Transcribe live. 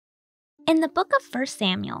In the book of 1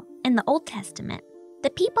 Samuel, in the Old Testament,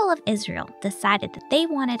 the people of Israel decided that they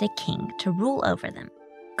wanted a king to rule over them.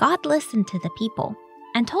 God listened to the people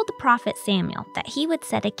and told the prophet Samuel that he would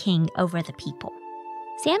set a king over the people.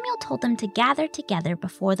 Samuel told them to gather together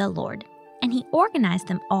before the Lord, and he organized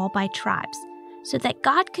them all by tribes so that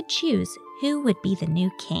God could choose who would be the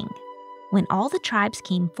new king. When all the tribes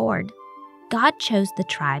came forward, God chose the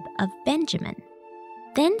tribe of Benjamin.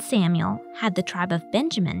 Then Samuel had the tribe of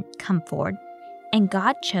Benjamin come forward, and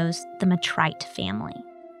God chose the Matrite family.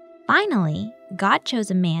 Finally, God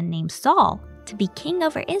chose a man named Saul to be king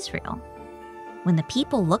over Israel. When the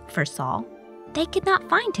people looked for Saul, they could not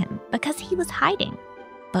find him because he was hiding.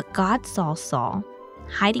 But God saw Saul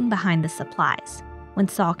hiding behind the supplies. When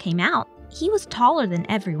Saul came out, he was taller than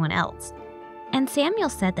everyone else. And Samuel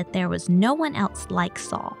said that there was no one else like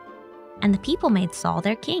Saul, and the people made Saul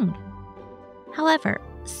their king. However,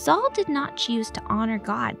 Saul did not choose to honor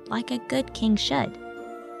God like a good king should.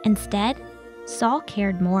 Instead, Saul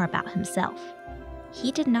cared more about himself.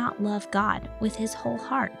 He did not love God with his whole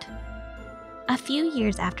heart. A few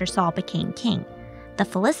years after Saul became king, the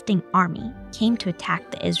Philistine army came to attack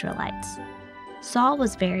the Israelites. Saul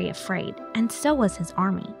was very afraid, and so was his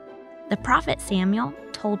army. The prophet Samuel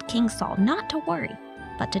told King Saul not to worry,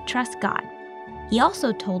 but to trust God. He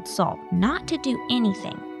also told Saul not to do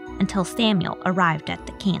anything until Samuel arrived at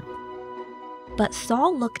the camp. But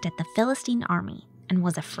Saul looked at the Philistine army and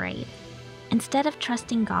was afraid. Instead of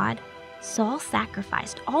trusting God, Saul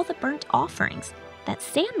sacrificed all the burnt offerings that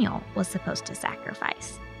Samuel was supposed to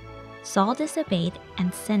sacrifice. Saul disobeyed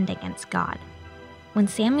and sinned against God. When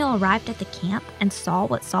Samuel arrived at the camp and saw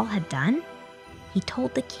what Saul had done, he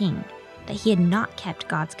told the king that he had not kept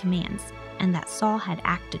God's commands and that Saul had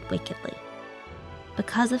acted wickedly.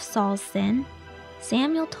 Because of Saul's sin,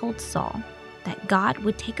 Samuel told Saul that God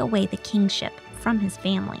would take away the kingship from his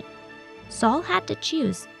family. Saul had to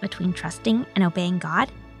choose between trusting and obeying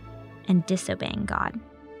God and disobeying God.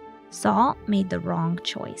 Saul made the wrong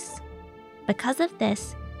choice. Because of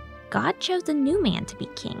this, God chose a new man to be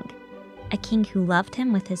king, a king who loved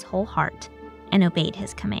him with his whole heart and obeyed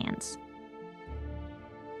his commands.